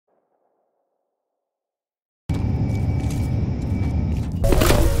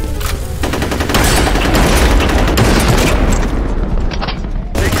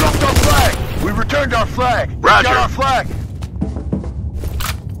flag. Roger. We got our flag.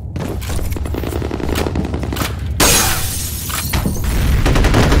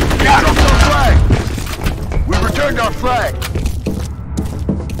 Got Dropped our flag. We returned our flag.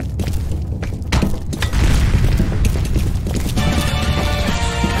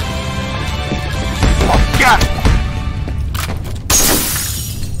 Got it.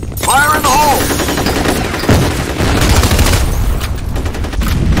 Fire in the hole.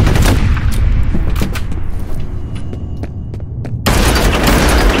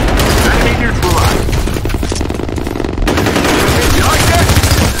 Enemy neutralized. You like that?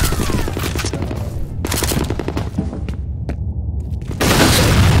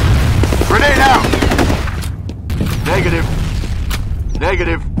 Grenade out. Negative.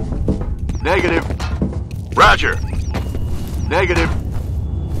 Negative. Negative. Roger. Negative.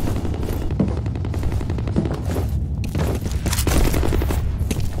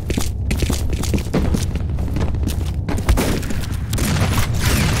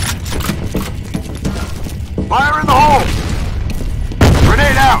 Fire in the hole.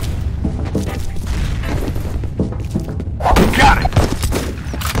 Grenade out. Got it.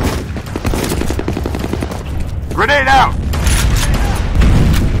 Grenade out.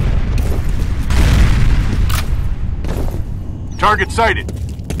 Target sighted.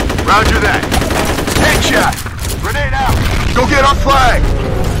 Roger that. Headshot. Grenade out. Go get our flag.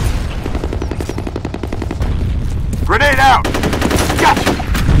 Grenade out. Gotcha.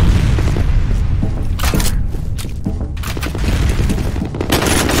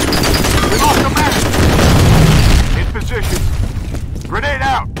 We lost a man. In position. Grenade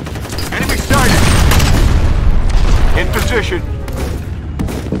out. Enemy sighted. In position.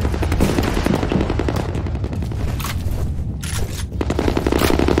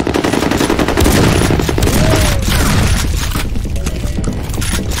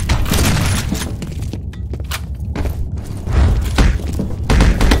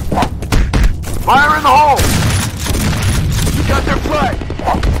 Fire in the hole! We got their flag.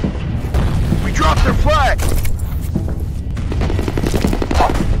 We dropped their flag.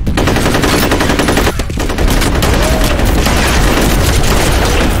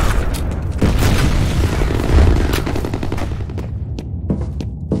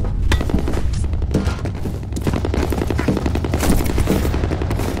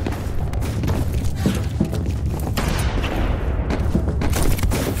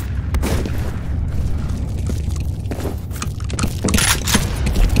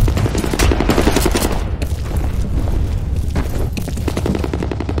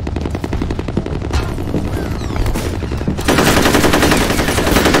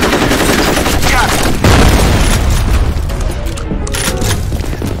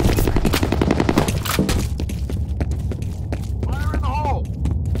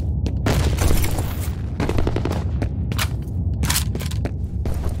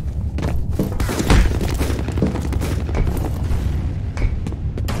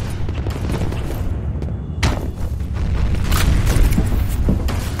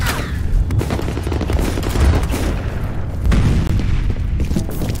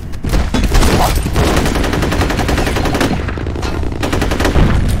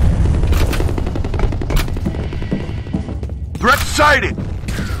 Threat sighted!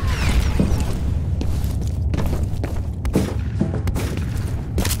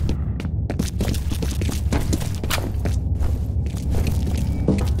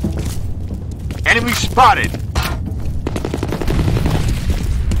 Enemy spotted!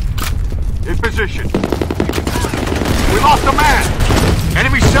 In position. We lost a man!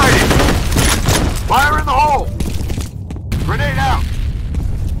 Enemy sighted! Fire in the hole! Grenade out!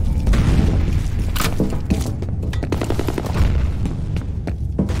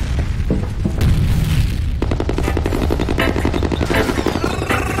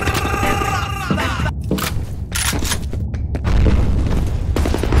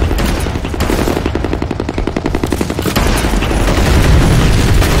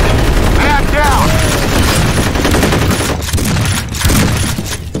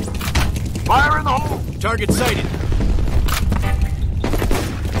 Fire in the hole! Target sighted.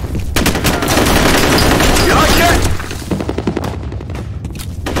 You like that?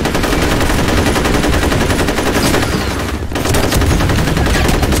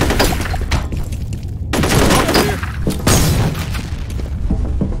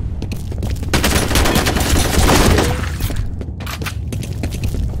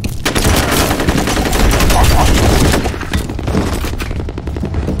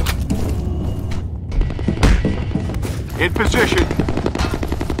 In position.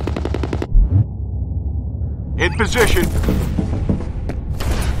 In position.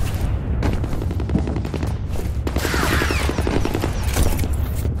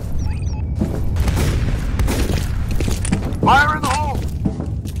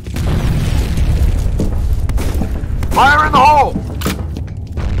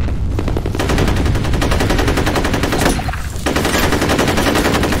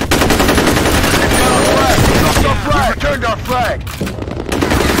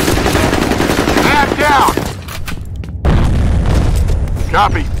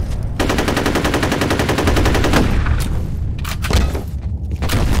 Copy.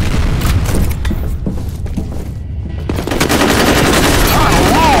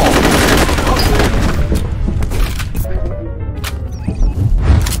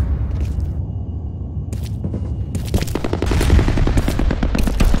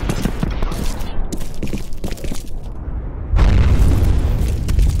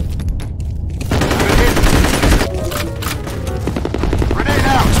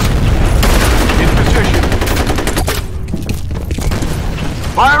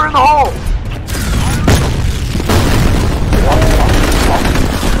 Fire in the hole!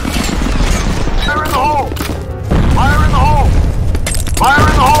 Fire in the hole! Fire in the hole! Fire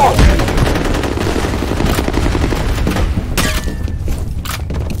in the hole!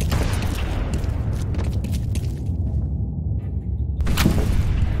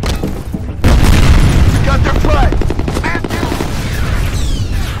 We got their flag!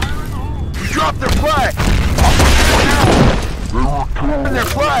 We dropped their flag! Their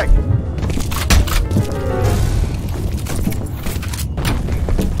flag!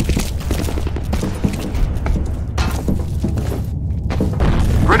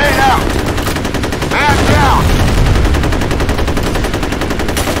 Grenade out! Man down!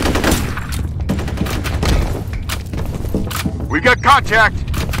 We got contact!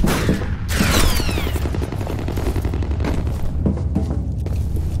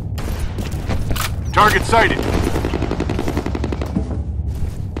 Target sighted.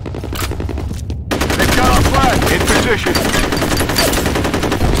 They've got our flag! In position.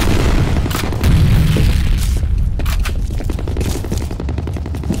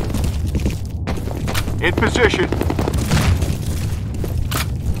 In position.